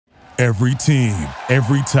Every team,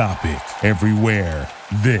 every topic, everywhere.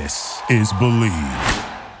 This is Believe.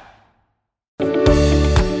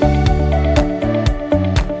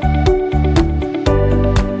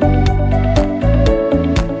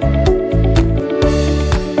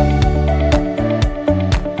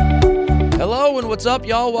 Hello and what's up,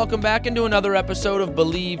 y'all? Welcome back into another episode of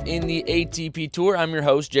Believe in the ATP Tour. I'm your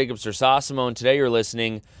host, Jacob Sersosimo, and today you're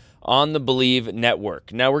listening on the Believe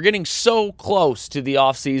Network. Now, we're getting so close to the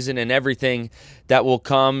offseason and everything that will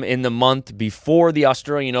come in the month before the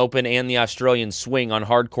Australian Open and the Australian Swing on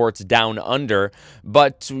hard courts down under,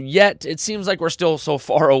 but yet it seems like we're still so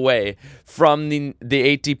far away from the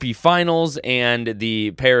ATP Finals and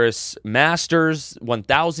the Paris Masters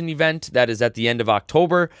 1000 event that is at the end of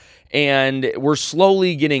October. And we're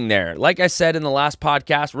slowly getting there. Like I said in the last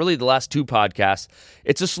podcast, really the last two podcasts,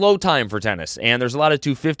 it's a slow time for tennis. And there's a lot of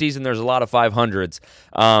 250s and there's a lot of 500s.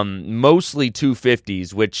 Mostly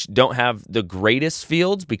 250s, which don't have the greatest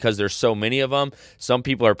fields because there's so many of them. Some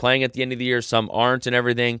people are playing at the end of the year, some aren't and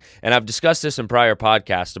everything. And I've discussed this in prior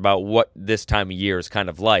podcasts about what this time of year is kind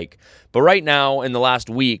of like. But right now, in the last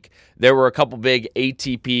week, there were a couple big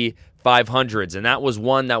ATP 500s, and that was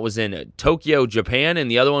one that was in Tokyo, Japan, and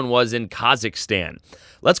the other one was in Kazakhstan.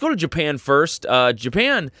 Let's go to Japan first.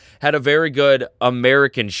 Japan had a very good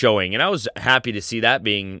American showing, and I was happy to see that,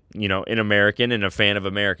 being, an American and a fan of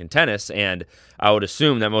American tennis, and I would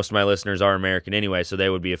assume that most of my listeners are American anyway, so they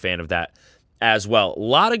would be a fan of that as well. A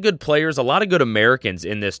lot of good players, a lot of good Americans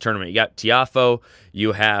in this tournament. You got Tiafoe,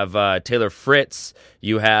 you have Taylor Fritz,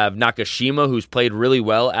 you have Nakashima, who's played really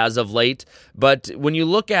well as of late. But when you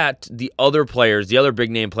look at the other players, the other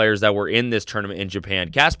big name players that were in this tournament in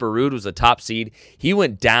Japan, Casper Ruud was a top seed. He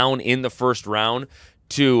went down in the first round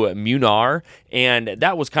to Munar, and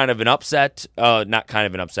that was kind of an upset. Not kind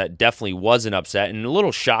of an upset, definitely was an upset, and a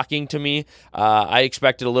little shocking to me. I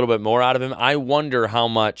expected a little bit more out of him. I wonder how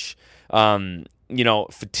much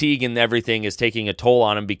fatigue and everything is taking a toll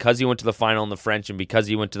on him because he went to the final in the French and because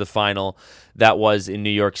he went to the final that was in New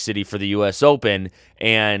York City for the U.S. Open.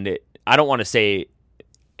 And I don't want to say,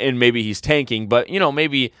 and maybe he's tanking, but,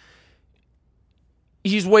 maybe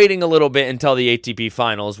he's waiting a little bit until the ATP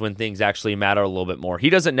Finals when things actually matter a little bit more. He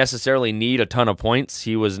doesn't necessarily need a ton of points.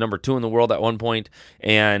 He was number 2 in the world at one point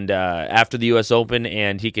and after the U.S. Open,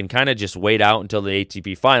 and he can kind of just wait out until the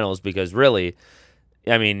ATP Finals because really,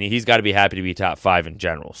 he's got to be happy to be top 5 in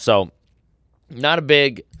general. So, not a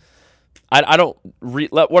big.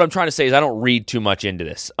 What I'm trying to say is I don't read too much into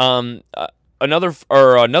this. Another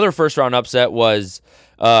first round upset was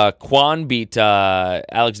Kwon beat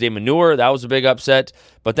Alex de Minaur. That was a big upset.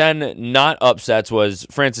 But then not upsets was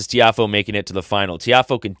Frances Tiafoe making it to the final.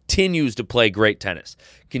 Tiafoe continues to play great tennis.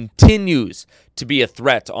 Continues to be a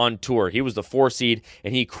threat on tour. He was the 4 seed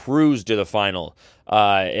and he cruised to the final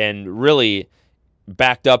and really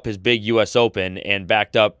backed up his big U.S. Open and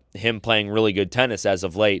backed up him playing really good tennis as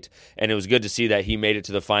of late. And it was good to see that he made it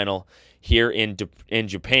to the final here in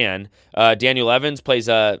Japan. Daniel Evans plays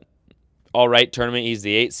a all right tournament. He's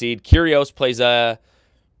the 8th seed. Kyrgios plays a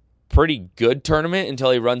pretty good tournament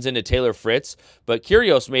until he runs into Taylor Fritz. But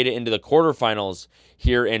Kyrgios made it into the quarterfinals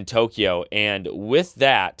here in Tokyo. And with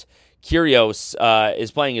that, Kyrgios is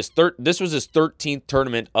playing his this was his 13th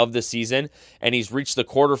tournament of the season, and he's reached the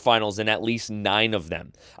quarterfinals in at least 9 of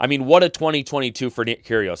them. What a 2022 for Nick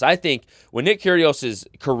Kyrgios. I think when Nick Kyrgios'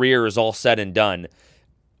 career is all said and done,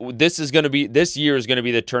 this year is going to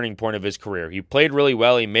be the turning point of his career. He played really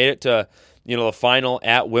well. He made it to the final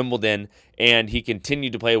at Wimbledon, and he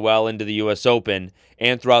continued to play well into the U.S. Open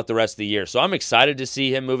and throughout the rest of the year. So I'm excited to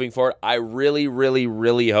see him moving forward. I really, really,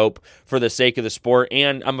 really hope, for the sake of the sport,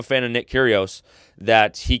 and I'm a fan of Nick Kyrgios,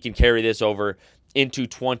 that he can carry this over into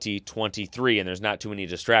 2023, and there's not too many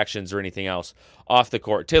distractions or anything else off the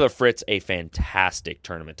court. Taylor Fritz, a fantastic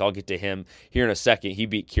tournament. I'll get to him here in a second. He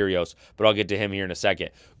beat Kyrgios, but I'll get to him here in a second.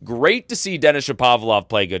 Great to see Denis Shapovalov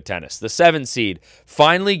play good tennis. The 7th seed,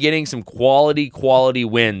 finally getting some quality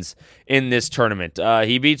wins in this tournament.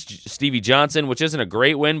 He beats Stevie Johnson, which isn't a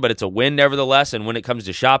great win, but it's a win nevertheless. And when it comes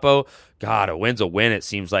to Shapo, God, a win's a win, it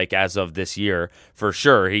seems like, as of this year, for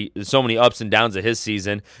sure. So many ups and downs of his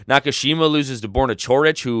season. Nakashima loses to Borna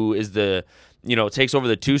Coric, who is takes over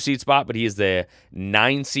the 2 seed spot, but he is the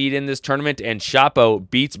 9 seed in this tournament. And Shapo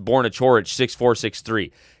beats Borna Coric 6-4,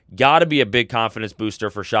 6-3. Got to be a big confidence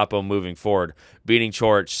booster for Shapo moving forward, beating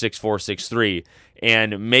Coric 6-4, 6-3,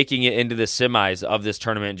 and making it into the semis of this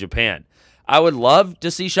tournament in Japan. I would love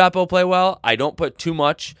to see Shapo play well. I don't put too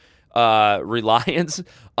much reliance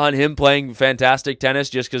on him playing fantastic tennis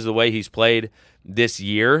just because of the way he's played this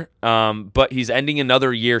year. But he's ending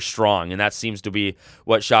another year strong, and that seems to be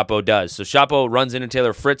what Shapo does. So Shapo runs into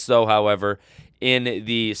Taylor Fritz, though, however, in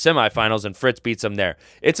the semifinals, and Fritz beats him there.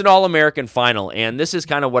 It's an All-American final, and this is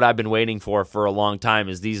kind of what I've been waiting for a long time,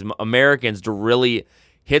 is these Americans to really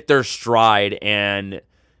hit their stride and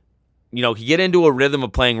get into a rhythm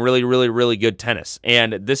of playing really, really, really good tennis.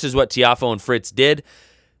 And this is what Tiafoe and Fritz did.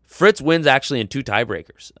 Fritz wins actually in 2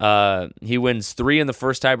 tiebreakers. He wins 3 in the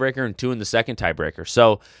first tiebreaker and 2 in the second tiebreaker.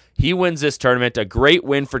 So he wins this tournament. A great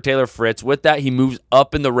win for Taylor Fritz. With that, he moves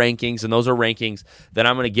up in the rankings, and those are rankings that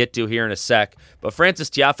I'm going to get to here in a sec. But Frances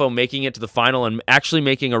Tiafoe making it to the final and actually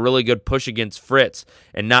making a really good push against Fritz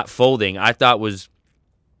and not folding, I thought was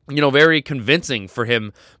very convincing for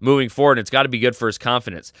him moving forward. It's got to be good for his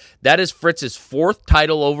confidence. That is Fritz's 4th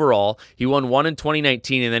title overall. He won 1 in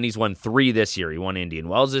 2019, and then he's won 3 this year. He won Indian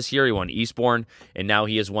Wells this year, he won Eastbourne, and now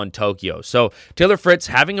he has won Tokyo. So Taylor Fritz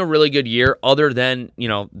having a really good year, other than,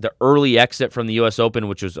 the early exit from the U.S. Open,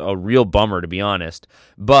 which was a real bummer, to be honest.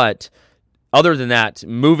 But other than that,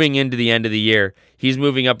 moving into the end of the year, he's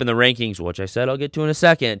moving up in the rankings, which I said I'll get to in a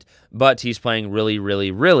second, but he's playing really,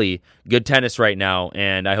 really, really good tennis right now,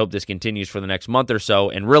 and I hope this continues for the next month or so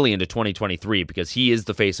and really into 2023, because he is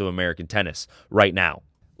the face of American tennis right now.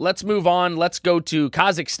 Let's move on. Let's go to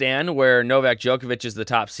Kazakhstan, where Novak Djokovic is the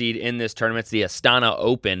top seed in this tournament. It's the Astana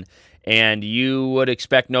Open, and you would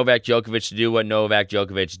expect Novak Djokovic to do what Novak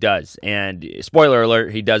Djokovic does, and spoiler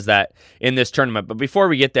alert, he does that in this tournament. But before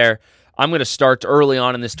we get there, I'm going to start early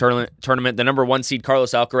on in this tournament. The number 1 seed,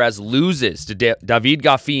 Carlos Alcaraz, loses to David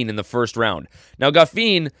Goffin in the first round. Now,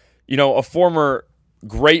 Goffin, a former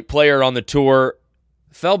great player on the tour,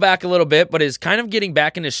 fell back a little bit, but is kind of getting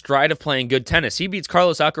back in his stride of playing good tennis. He beats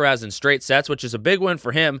Carlos Alcaraz in straight sets, which is a big win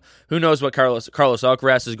for him. Who knows what Carlos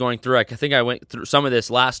Alcaraz is going through? I think I went through some of this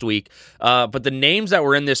last week. But the names that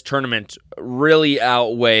were in this tournament really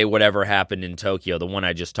outweigh whatever happened in Tokyo, the one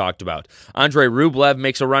I just talked about. Andrei Rublev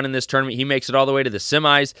makes a run in this tournament. He makes it all the way to the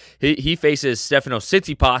semis. He faces Stefanos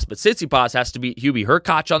Tsitsipas, but Tsitsipas has to beat Hubie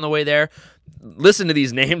Hurkacz on the way there. Listen to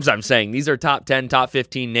these names I'm saying. These are top 10, top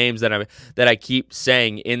 15 names that I keep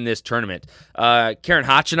saying in this tournament. Karen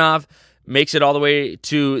Khachanov makes it all the way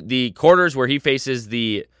to the quarters, where he faces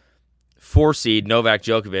the 4 seed Novak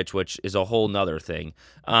Djokovic, which is a whole nother thing.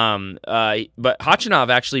 But Khachanov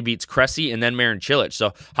actually beats Cressy and then Marin Cilic.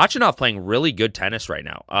 So Khachanov playing really good tennis right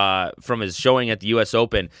now from his showing at the U.S.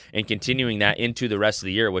 Open and continuing that into the rest of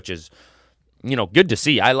the year, which is good to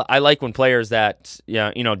see. I like when players that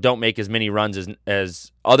don't make as many runs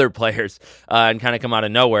as other players and kind of come out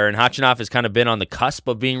of nowhere. And Khachanov has kind of been on the cusp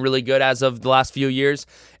of being really good as of the last few years,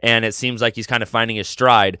 and it seems like he's kind of finding his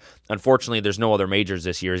stride. Unfortunately, there's no other majors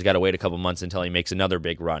this year. He's got to wait a couple months until he makes another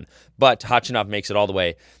big run. But Khachanov makes it all the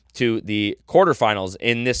way to the quarterfinals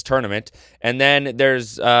in this tournament. And then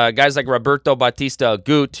there's guys like Roberto Bautista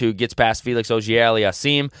Agut, who gets past Felix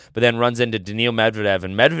Auger-Aliassime, but then runs into Daniil Medvedev.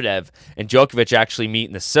 And Medvedev and Djokovic actually meet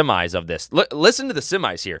in the semis of this. Listen to the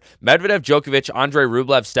semis here. Medvedev, Djokovic, Andrei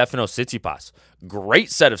Rublev, Stefanos Tsitsipas.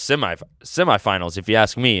 Great set of semifinals, if you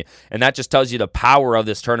ask me. And that just tells you the power of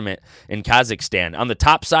this tournament in Kazakhstan. On the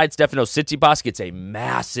top side, Stefanos Tsitsipas gets a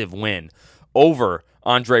massive win over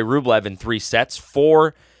Andrei Rublev in 3 sets,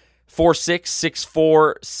 4-6,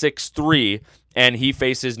 6-4, 6-3, and he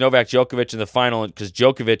faces Novak Djokovic in the final because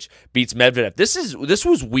Djokovic beats Medvedev. This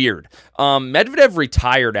was weird. Medvedev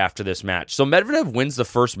retired after this match. So Medvedev wins the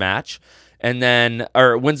first match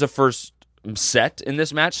wins the first set in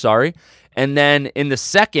this match, and then in the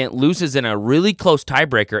second loses in a really close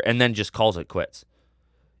tiebreaker and then just calls it quits.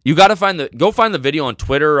 You got to go find the video on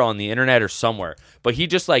Twitter or on the internet or somewhere, but he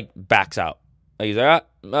just backs out. He's like,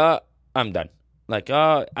 I'm done.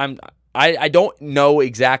 I don't know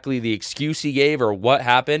exactly the excuse he gave or what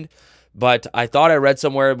happened, but I thought I read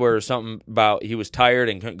somewhere where something about he was tired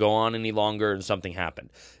and couldn't go on any longer and something happened.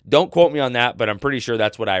 Don't quote me on that, but I'm pretty sure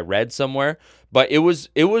that's what I read somewhere. But it was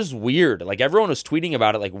weird. Everyone was tweeting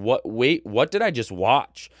about it. What did I just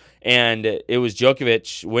watch? And it was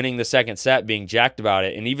Djokovic winning the second set, being jacked about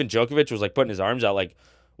it, and even Djokovic was putting his arms out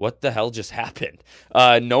what the hell just happened?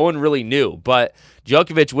 No one really knew. But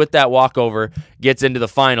Djokovic, with that walkover, gets into the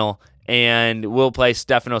final and will play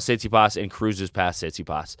Stefanos Tsitsipas and cruises past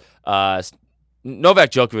Tsitsipas. Novak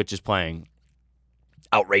Djokovic is playing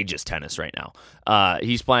outrageous tennis right now.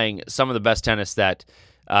 He's playing some of the best tennis that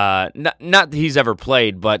not that he's ever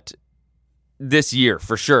played, but this year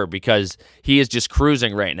for sure, because he is just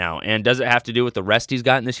cruising right now. And does it have to do with the rest he's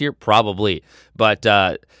gotten this year? Probably. But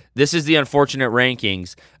this is the unfortunate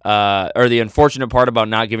rankings, or the unfortunate part about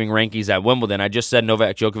not giving rankings at Wimbledon. I just said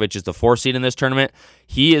Novak Djokovic is the 4th seed in this tournament.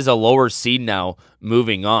 He is a lower seed now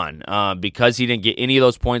moving on, because he didn't get any of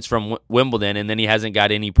those points from Wimbledon, and then he hasn't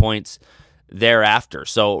got any points thereafter.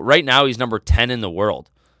 So right now he's number 10 in the world.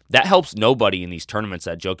 That helps nobody in these tournaments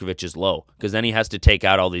that Djokovic is low, because then he has to take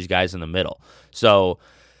out all these guys in the middle. So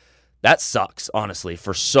that sucks, honestly,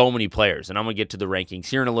 for so many players. And I'm going to get to the rankings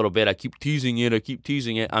here in a little bit. I keep teasing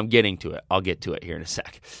it. I'm getting to it. I'll get to it here in a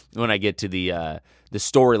sec when I get to the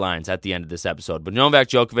storylines at the end of this episode. But Novak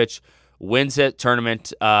Djokovic wins that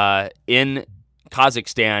tournament in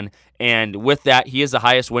Kazakhstan, and with that, he has the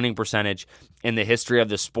highest winning percentage in the history of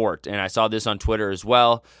the sport. And I saw this on Twitter as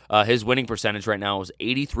well. His winning percentage right now is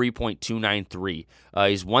 83.293.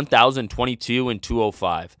 He's 1,022 and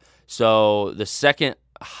 205. So the second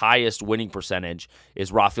highest winning percentage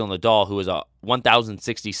is Rafael Nadal, who is a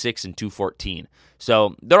 1,066 and 214.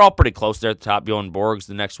 So they're all pretty close there at the top. Bjorn Borg's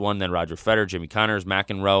the next one, then Roger Federer, Jimmy Connors,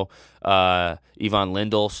 McEnroe, Ivan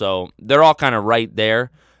Lendl. So they're all kind of right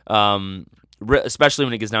there, especially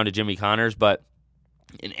when it gets down to Jimmy Connors. But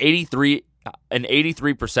an 83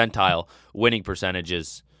 percentile winning percentage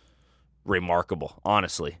is remarkable.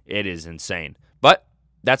 Honestly, it is insane. But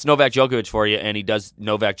that's Novak Djokovic for you, and he does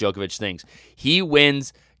Novak Djokovic things. He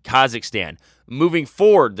wins Kazakhstan. Moving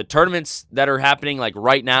forward, the tournaments that are happening like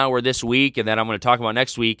right now or this week, and that I'm going to talk about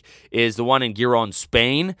next week, is the one in Gijón,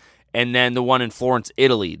 Spain, and then the one in Florence,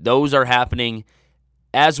 Italy. Those are happening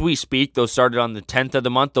as we speak. Those started on the 10th of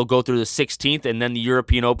the month. They'll go through the 16th, and then the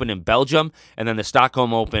European Open in Belgium, and then the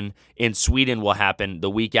Stockholm Open in Sweden will happen the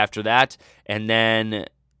week after that. And then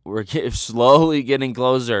we're slowly getting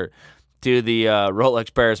closer to the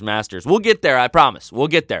Rolex Paris Masters. We'll get there, I promise. We'll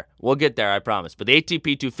get there, I promise. But the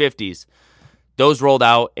ATP 250s, those rolled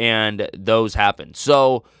out, and those happened.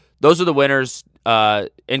 So those are the winners.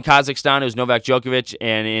 In Kazakhstan, it was Novak Djokovic,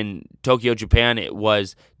 and in Tokyo, Japan, it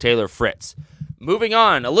was Taylor Fritz. Moving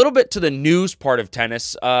on a little bit to the news part of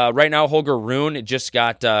tennis. Right now, Holger Rune just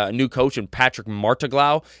got a new coach in Patrick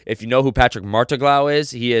Martiglau. If you know who Patrick Martiglau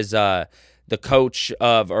is, he is the coach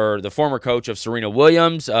of, or the former coach of Serena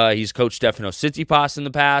Williams. He's coached Stefanos Tsitsipas in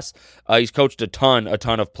the past. He's coached a ton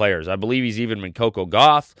of players. I believe he's even been Coco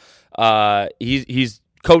Gauff. He's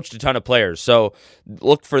coached a ton of players. So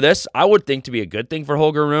look for this. I would think to be a good thing for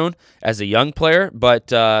Holger Rune as a young player,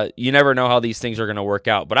 but you never know how these things are going to work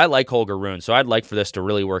out. But I like Holger Rune, so I'd like for this to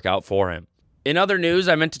really work out for him. In other news,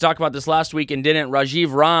 I meant to talk about this last week and didn't.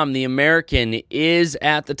 Rajiv Ram, the American, is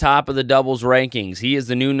at the top of the doubles rankings. He is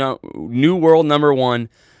the new world number one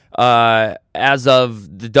as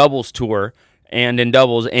of the doubles tour and in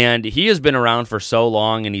doubles, and he has been around for so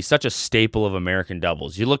long, and he's such a staple of American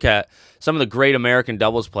doubles. You look at some of the great American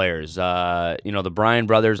doubles players, the Bryan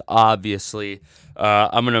brothers, obviously.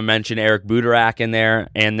 I'm going to mention Eric Buderak in there,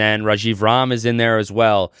 and then Rajiv Ram is in there as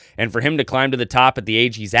well. And for him to climb to the top at the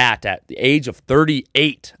age he's at the age of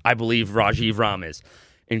 38, I believe Rajiv Ram is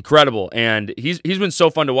incredible. And he's been so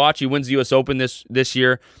fun to watch. He wins the U.S. Open this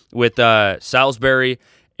year with Salisbury,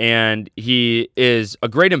 and he is a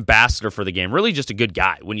great ambassador for the game. Really just a good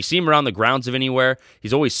guy. When you see him around the grounds of anywhere,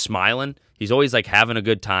 he's always smiling. He's always like having a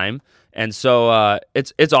good time. And so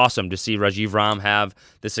it's awesome to see Rajiv Ram have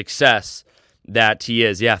the success that he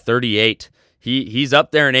is. 38. He's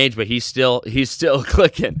up there in age, but he's still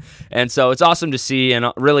clicking. And so it's awesome to see,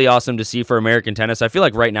 and really awesome to see for American tennis. I feel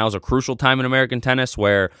like right now is a crucial time in American tennis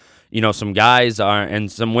where, some guys are, and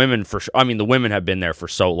some women the women have been there for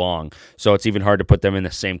so long. So it's even hard to put them in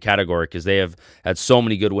the same category because they have had so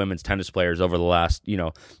many good women's tennis players over the last,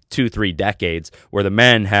 2-3 decades, where the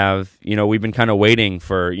men have, we've been kind of waiting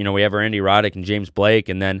for, we have our Andy Roddick and James Blake,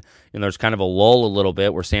 and then, there's kind of a lull a little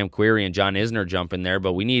bit where Sam Querrey and John Isner jump in there,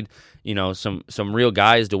 but we need, some real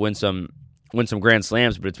guys to win some Grand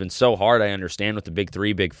Slams, but it's been so hard, I understand, with the big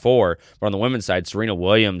three, big four. But on the women's side, Serena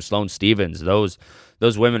Williams, Sloane Stephens,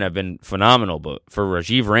 those women have been phenomenal. But for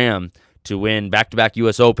Rajiv Ram to win back-to-back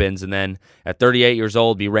U.S. Opens and then at 38 years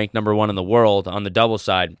old be ranked number one in the world on the doubles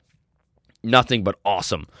side, nothing but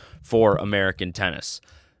awesome for American tennis.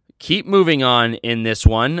 Keep moving on in this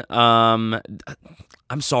one.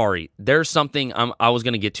 I'm sorry. There's something I was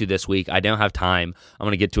going to get to this week. I don't have time. I'm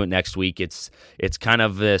going to get to it next week. It's kind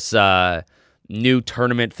of this new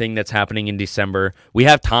tournament thing that's happening in December. We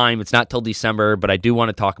have time. It's not till December, but I do want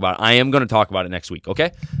to talk about it. I am going to talk about it next week,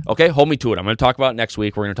 okay? Okay, hold me to it. I'm going to talk about it next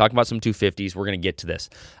week. We're going to talk about some 250s. We're going to get to this.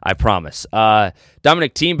 I promise.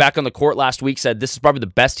 Dominic Thiem back on the court last week said this is probably the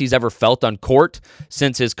best he's ever felt on court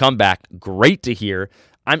since his comeback. Great to hear.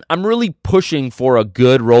 I'm really pushing for a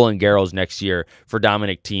good Roland Garros next year for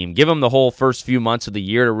Dominic Thiem. Give him the whole first few months of the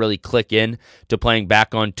year to really click in to playing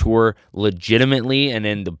back on tour legitimately and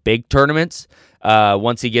in the big tournaments.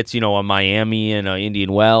 Once he gets, a Miami and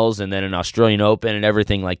Indian Wells and then an Australian Open and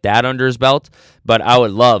everything like that under his belt. But I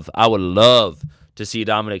would love to see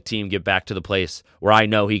Dominic Thiem get back to the place where I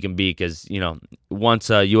know he can be because, once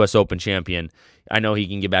a U.S. Open champion, I know he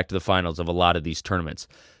can get back to the finals of a lot of these tournaments.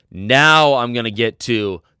 Now I'm going to get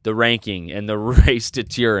to the ranking and the race to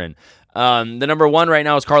Turin. The number one right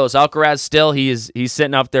now is Carlos Alcaraz. Still, he's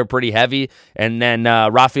sitting up there pretty heavy. And then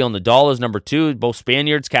Rafael Nadal is number 2. Both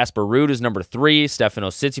Spaniards. Casper Ruud is number 3.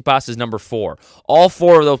 Stefanos Tsitsipas is number 4. All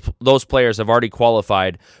 4 of those players have already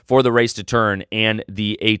qualified for the race to Turin and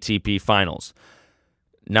the ATP finals.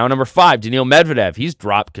 Now number 5, Daniil Medvedev. He's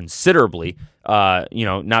dropped considerably.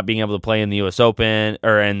 Not being able to play in the U.S. Open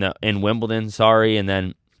or in Wimbledon. And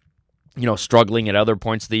then struggling at other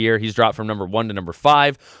points of the year. He's dropped from number 1 to number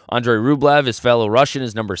 5. Andrei Rublev, his fellow Russian,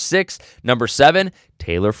 is number 6. Number 7,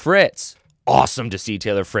 Taylor Fritz. Awesome to see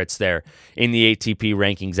Taylor Fritz there in the ATP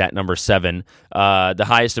rankings at number 7. The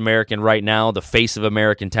highest American right now, the face of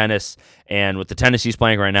American tennis. And with the tennis he's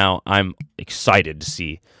playing right now, I'm excited to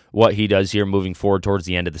see what he does here moving forward towards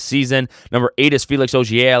the end of the season. Number 8 is Felix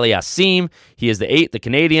Auger-Aliassime. He is the 8th, the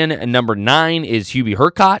Canadian. And number 9 is Hubie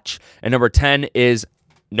Hurkacz. And number 10 is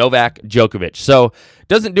Novak Djokovic. So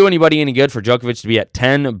doesn't do anybody any good for Djokovic to be at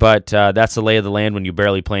 10, but that's the lay of the land when you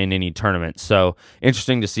barely play in any tournament. So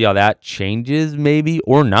interesting to see how that changes maybe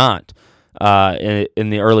or not in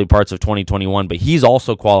the early parts of 2021. But he's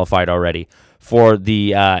also qualified already for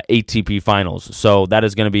the ATP finals. So that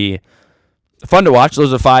is going to be fun to watch.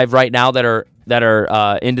 Those are 5 right now that are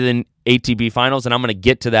into the ATP finals, and I'm going to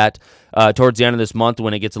get to that towards the end of this month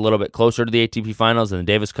when it gets a little bit closer to the ATP finals and the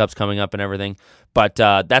Davis Cup's coming up and everything. But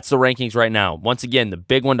that's the rankings right now. Once again, the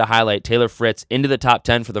big one to highlight, Taylor Fritz into the top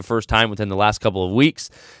 10 for the first time within the last couple of weeks.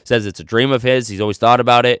 Says it's a dream of his. He's always thought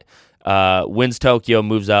about it. Wins Tokyo,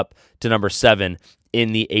 moves up to number 7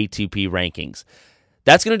 in the ATP rankings.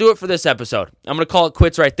 That's going to do it for this episode. I'm going to call it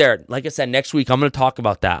quits right there. Like I said, next week, I'm going to talk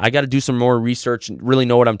about that. I got to do some more research and really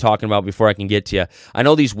know what I'm talking about before I can get to you. I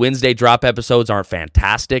know these Wednesday drop episodes aren't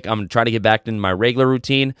fantastic. I'm going to try to get back into my regular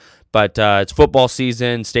routine, but it's football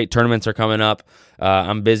season. State tournaments are coming up.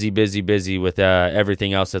 I'm busy with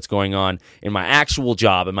everything else that's going on in my actual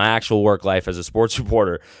job and my actual work life as a sports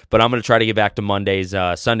reporter. But I'm going to try to get back to Mondays,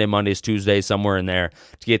 Sunday, Mondays, Tuesdays, somewhere in there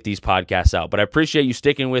to get these podcasts out. But I appreciate you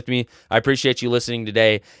sticking with me. I appreciate you listening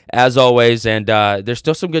today, as always. And there's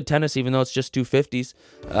still some good tennis, even though it's just 250s.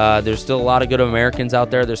 There's still a lot of good Americans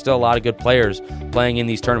out there. There's still a lot of good players playing in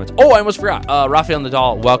these tournaments. Oh, I almost forgot. Rafael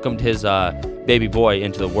Nadal welcomed his baby boy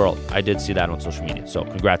into the world. I did see that on social media. So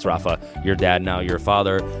congrats, Rafa. Your dad now, your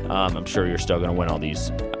father. I'm sure you're still going to win all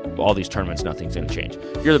these tournaments. Nothing's going to change.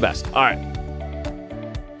 You're the best. All right.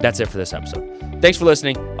 That's it for this episode. Thanks for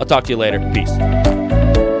listening. I'll talk to you later. Peace.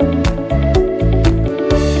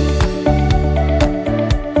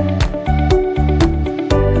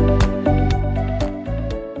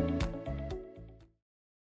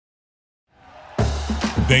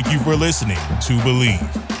 Thank you for listening to Believe.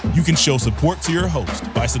 You can show support to your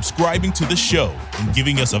host by subscribing to the show and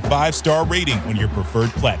giving us a 5-star rating on your preferred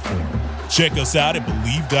platform. Check us out at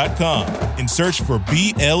Believe.com and search for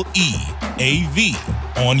BLEAV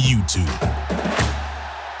on YouTube.